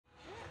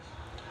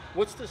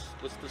What's the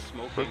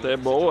smoking? Birthday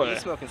boy.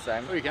 Smoking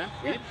sign. Oh, you can?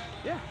 Yeah.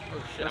 Yeah.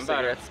 Oh shit, No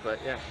cigarettes, but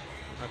yeah.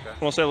 Okay.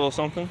 Want to say a little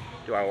something?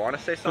 Do I want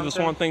to say For something? the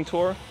Swamp Thing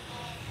tour?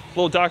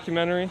 Little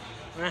documentary.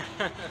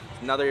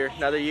 Another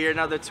year,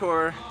 another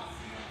tour,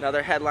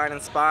 another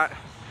headlining spot.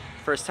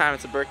 First time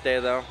it's a birthday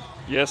though.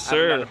 Yes, I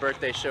haven't sir. done a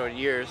birthday show in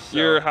years. So.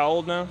 You're how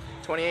old now?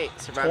 28.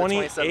 Survived the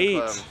 27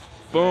 club.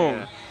 Boom.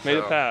 Yeah, Made so,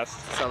 it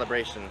past.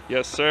 Celebration.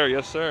 Yes, sir.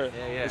 Yes, sir.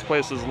 Yeah. This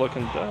place is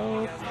looking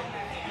dope.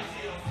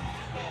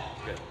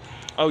 Good.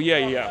 Oh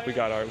yeah. We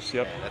got ours.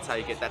 Yep.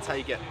 Yeah, that's how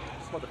you get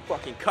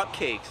motherfucking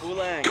cupcakes.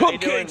 Oolong, how you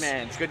doing,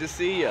 man? It's good to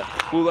see you.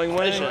 Oolong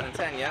Wang. 1 in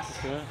 10, yes.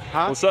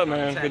 Huh? What's up,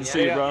 man? Good to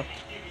see you, bro.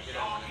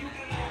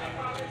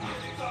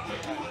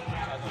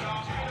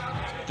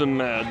 The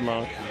Mad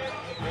Monk.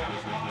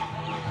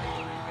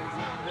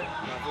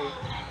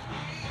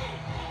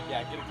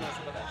 Yeah, get a close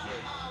up of that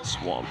shit.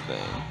 Swamp Thing.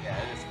 Yeah,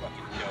 it is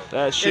fucking dope.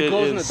 That shit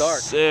glows is in the dark.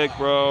 sick,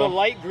 bro. The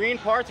light green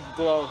parts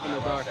glow in the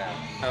dark.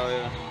 Oh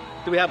yeah.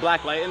 Do we have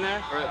black light in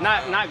there? Or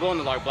not glow in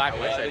the dark, black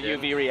light. The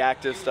UV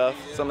reactive stuff,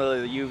 some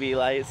of the UV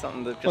light,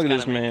 something that just Look at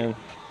this man.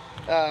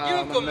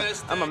 I'm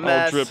a All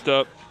mess. dripped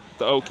up.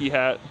 The Okie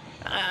hat.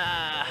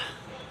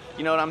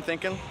 You know what I'm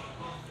thinking?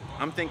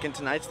 I'm thinking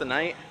tonight's the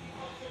night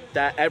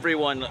that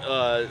everyone,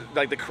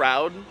 like the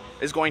crowd,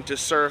 is going to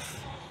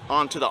surf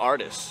onto the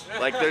artists.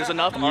 Like there's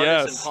enough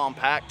artists in Palm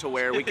Pact to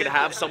where we could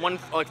have someone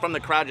like from the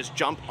crowd just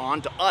jump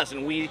onto us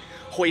and we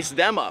hoist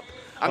them up.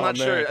 I'm not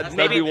sure.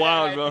 That'd be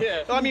wild, bro.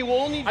 Yeah. I mean,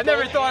 we'll only. I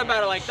never thought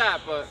about it like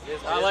that, but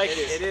I like it.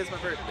 It is my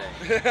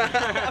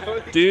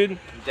birthday. Dude,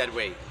 Dead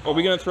weight. are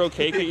we gonna throw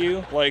cake at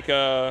you? Like,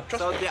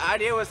 So the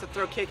idea was to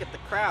throw cake at the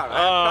crowd. I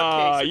have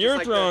cupcakes, so you're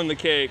just throwing the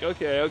cake.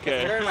 Okay.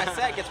 During my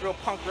set, it gets real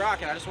punk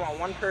rock, and I just want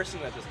one person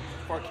that just,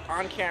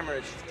 on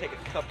camera, just take a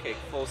cupcake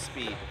full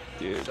speed.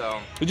 Dude. So,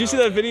 Did you see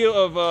that video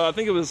of, I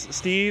think it was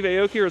Steve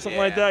Aoki or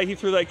something like that? He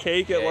threw that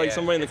cake at like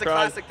somebody in the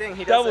crowd. It's a classic thing.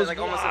 He That does was like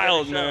almost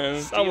wild, every show.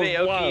 man. Steve That was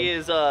Aoki wild.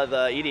 is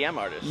the EDM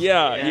artist.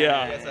 Yeah. He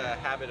has a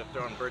habit of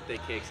throwing birthday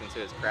cakes into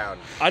his crowd.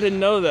 I didn't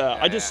know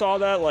that. I just Yeah. saw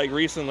that like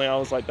recently. I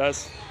was like,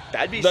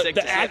 that'd be sick.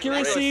 The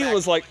accuracy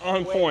was like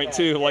on point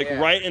too, like Yeah.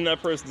 right in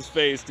that person's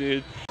face,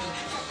 dude.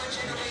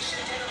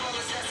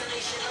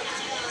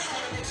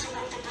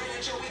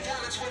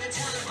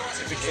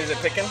 Is it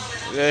picking?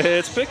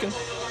 It's picking.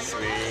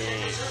 Sweet.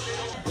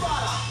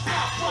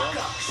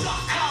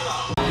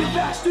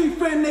 Backstreet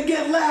friend, they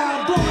get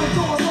loud, blowing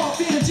doors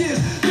off inches.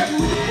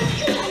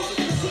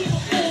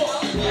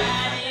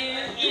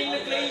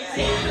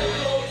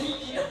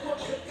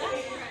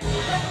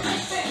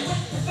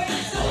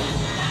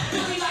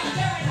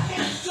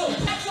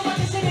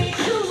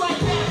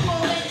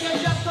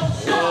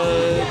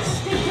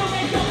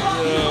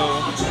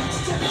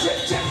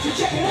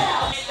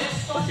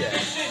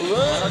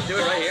 I'll do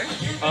it right here.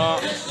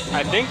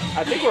 I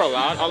think we're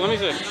allowed. Oh, let me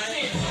see.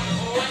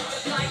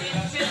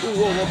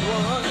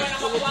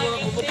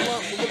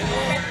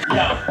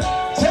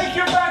 Take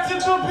you back to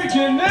the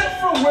beginning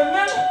for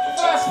winning.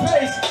 Fast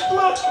pace.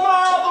 Look, my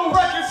other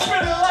record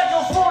spinning like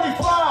a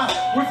 45.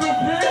 With a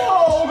big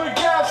hole, the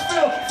gaps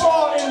fill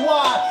far and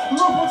wide.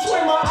 Look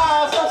between my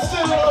eyes, I'm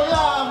still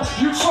alive.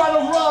 You try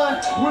to run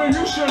where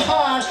you should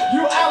hide.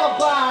 You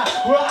alibi,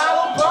 well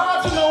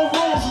alibi to no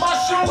rules. My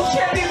shoes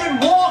can't even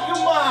walk a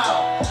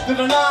mile. The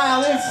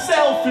denial is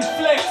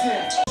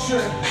self-inflicted.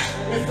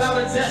 Without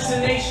a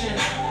destination,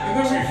 and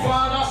then we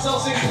find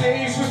ourselves in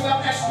caves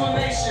without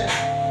explanation.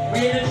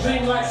 We in a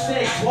dreamlike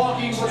state,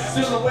 walking but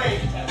still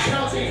awake,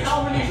 counting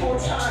how many more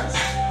times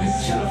this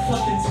is gonna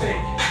fucking take.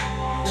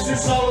 Is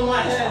this all in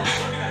my head?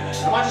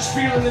 Am I just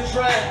feeling the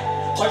dread?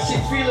 Or is she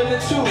feeling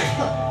it too?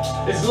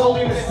 Is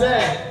loneliness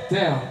dead?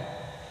 Damn.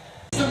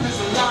 System is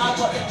alive,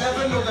 but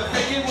never know the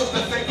faking was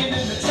the faking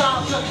in the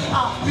time.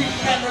 I'll beat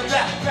hammer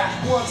that back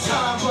one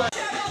time, but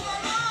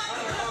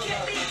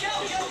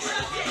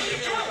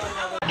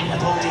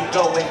Slowly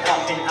going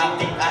up and I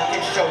think I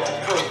can show the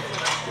proof.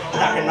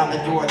 Knocking on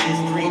the door of this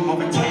dream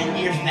over 10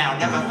 years now.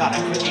 Never thought I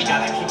could, you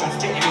gotta keep on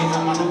spinning because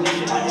I'm on a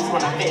mission. I just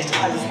wanna fit,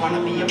 I just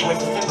wanna be a voice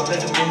of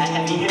symbolism and a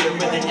heavy hitter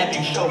with an epic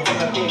show from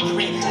a big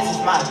dream. This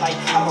is my life,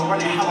 I'ma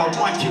run it how I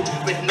want to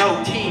with no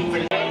team.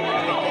 I've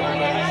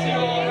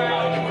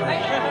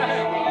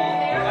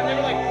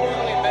never like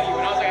formally met you,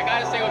 and I was like, I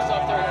gotta say what's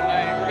up to her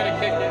tonight. We're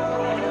gonna kick it.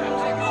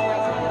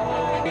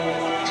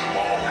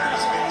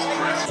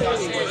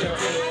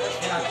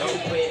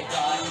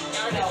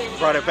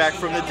 Brought it back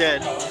from the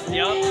dead.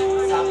 Yep. I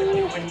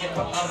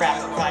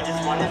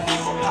just wanna be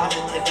more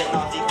positive and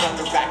not see from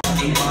the rack.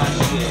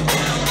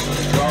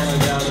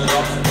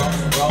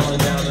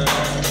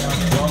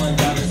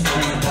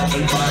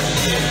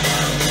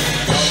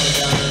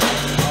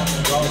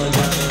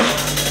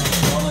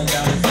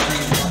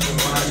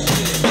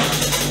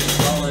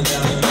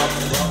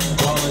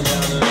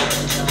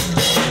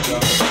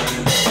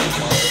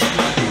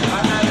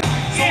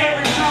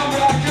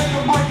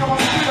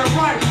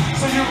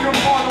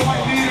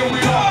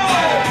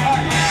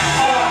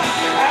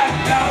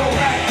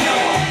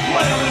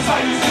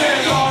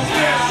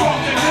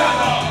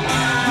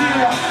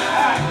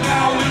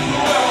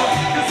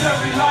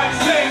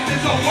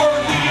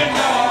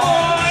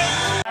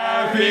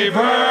 Happy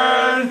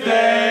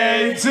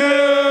birthday to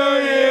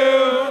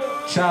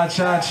you. Cha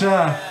cha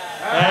cha.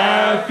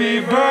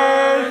 Happy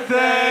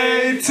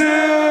birthday to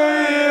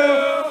you.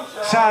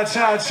 Cha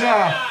cha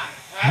cha.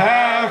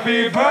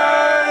 Happy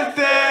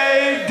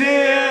birthday,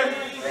 dear.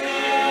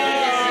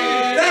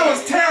 That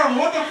was terrible.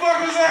 What the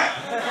fuck was that?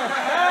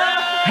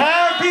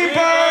 Happy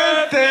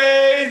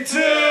birthday to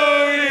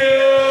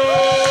you.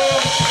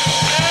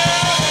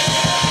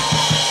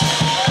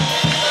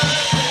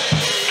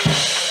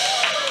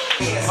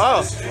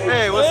 Oh,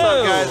 hey, what's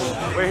up,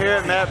 guys? We're here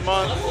at Mad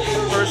Monk,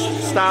 first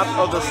stop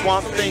of the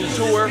Swamp Thing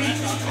tour.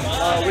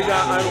 We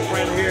got Idle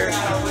Friend here.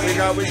 We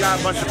got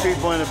a bunch of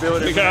people in the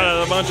building. We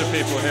got a bunch of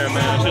people here,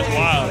 man. It's just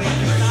wild.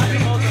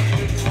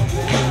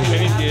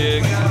 Any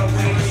gigs.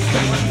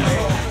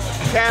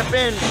 Tap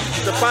in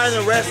to find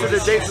the rest of the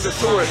dates of the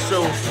tour,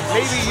 so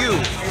maybe you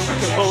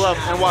can pull up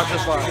and watch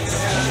us live.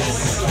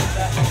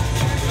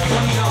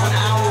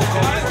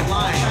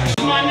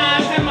 My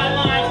knives and my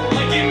lines,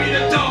 like give me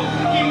the dope,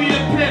 give me the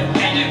pip,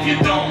 and if you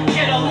don't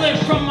get a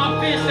lift from my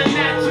fist, then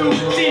that too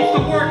seems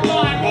to work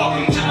fine.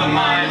 Welcome to the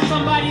mind.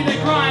 Somebody that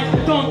grinds,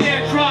 don't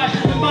dare try.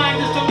 The mind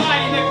is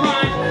somebody that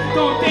grinds,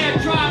 don't dare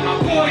try. My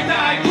boy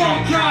died,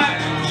 don't drive.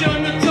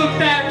 Shouldn't have took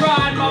that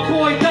ride. My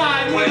boy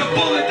died with a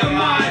bullet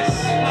demise.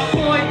 My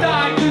boy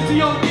died cause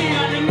he OD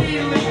on a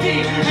needle and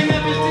D. And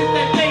ever since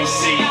that day,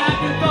 see, I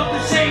haven't felt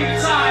the same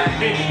time.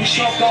 He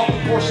jumped off the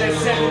Porsche at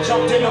 7,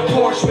 jumped in a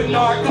Porsche with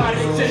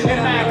narcotics and a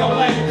mag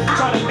 11.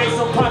 Trying to make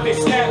some profit,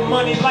 snap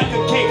money like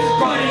a cake.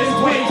 Running his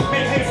ways,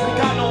 make haste, we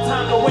got no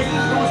time to waste.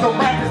 It was the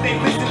rappers they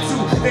listened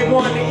to, they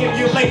wanted to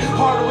emulate.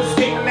 Hard to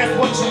escape and that's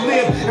what you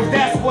live. If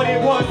that's what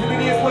it was, if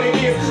it is what it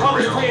is. I'm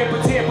just playing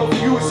pretend, but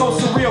for you it's so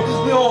surreal.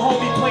 Little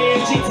homie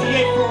playing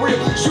GTA for real,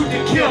 shoot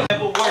and kill.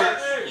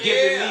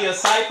 Giving me a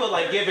cipher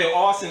like giving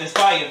Austin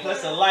inspired.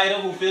 Plus a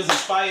lighter who feels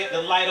inspired to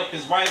light up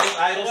his rivals,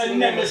 idols, and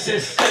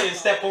nemesis. Couldn't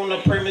step on the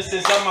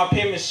premises of my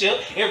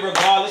penmanship,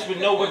 irregardless with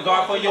no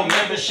regard for your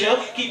membership.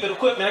 Keep it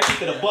equipment, I keep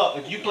it a buck.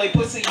 If you play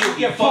pussy, you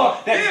get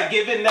fucked. That is a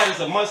given, that is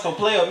a must. Don't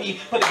play with me.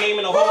 Put the game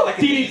in the hole like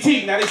a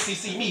DDT. Now they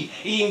CC me.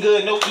 Eating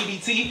good, no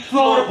EBT.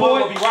 Florida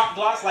boy will be rock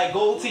glocks like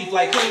gold teeth,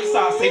 like clean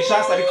socks. Take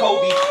shots like a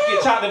Kobe.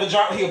 Get chopped, never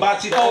drop here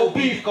about you. Old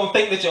beef. Gonna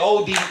think that you're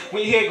OD.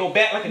 When your head go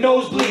back like a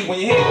nosebleed. When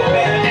your head go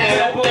back like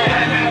a Cause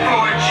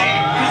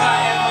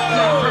I am a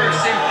good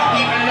person,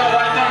 even though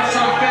I done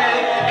some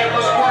bad, it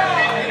was worth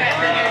it. At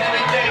the end of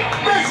the day,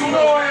 make some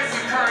noise.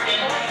 A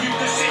curtain, you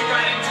can see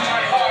right into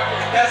my heart.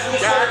 That's the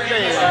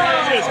certain.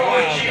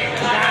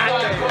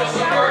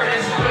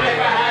 But if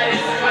I had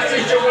it, my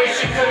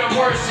situation could have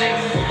worsened.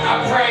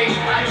 I pray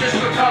I just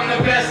become the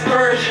best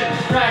version.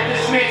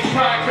 Practice makes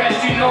progress,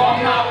 you know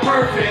I'm not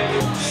perfect.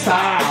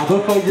 Style,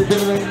 before you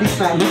didn't me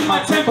snap with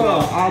my temper.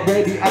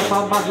 Already out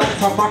of my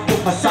lifetime, I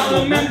give my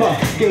silent member.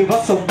 Gave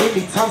up so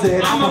many times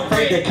that I'm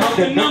afraid to count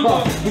the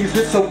number. We've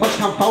spent so much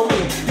time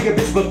phoning, think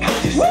a bitch look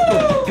out your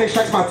simple. Pain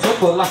strikes my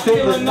temple, I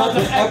feel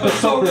another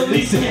episode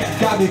releasing.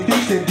 Got me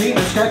feasting,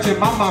 demons scratching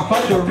my mind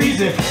for the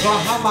reason.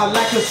 Behind my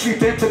lack of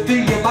street empathy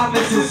and my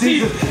mental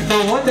diseases.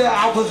 No wonder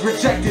I was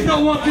rejected.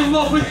 No one can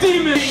love a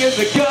demon. In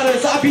the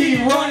gutters, I be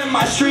running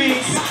my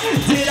streets.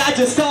 Did I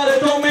just stutter?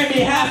 Don't make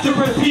me have to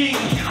repeat.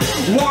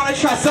 Wanna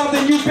try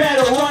something, you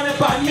better run it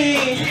by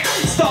me.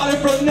 Started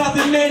from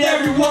nothing, made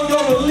everyone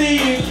go to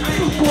leave.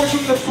 Forged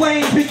from the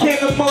flames, became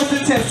the most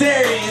intense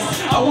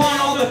areas. I want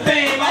all the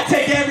fame, I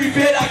take every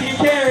bit I can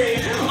carry.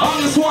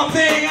 On this one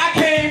thing, I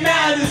came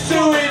out of the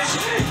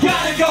sewage.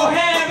 Gotta go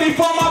ham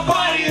before my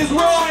body is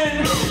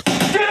ruined.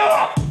 Get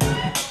up!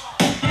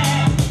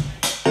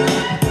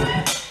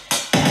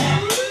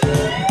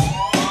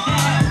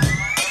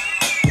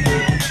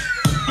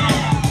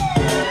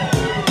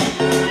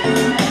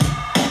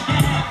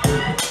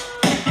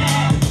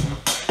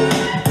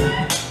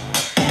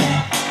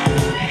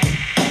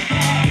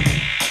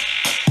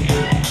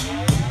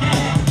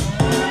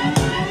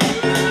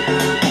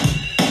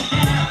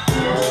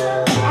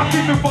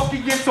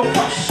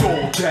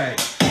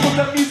 For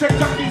the music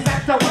junkies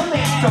that are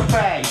willing to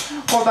pay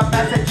for the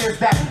messages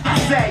that I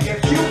say. If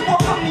you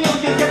fuck a meal,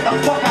 you get the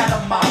fuck out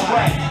of my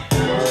way.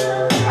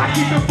 I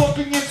keep it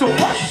fucking into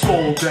rush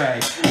all day.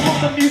 For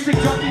the music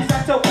junkies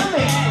that are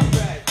willing to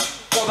pay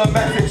for the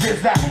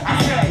messages that I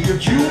say.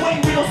 If you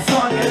ain't real,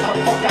 son, get the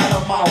fuck out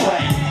of my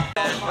way.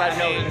 I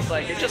know it's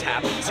like, it just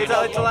happens.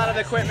 It's a lot of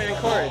equipment and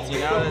chords, you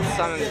know? It's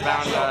something that's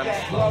bound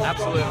on.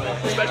 Absolutely.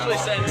 Especially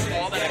since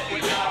all that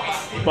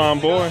equipment. Bomb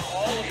boy.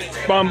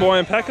 Bomb boy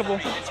impeccable.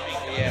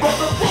 From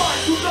the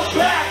front to the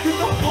back.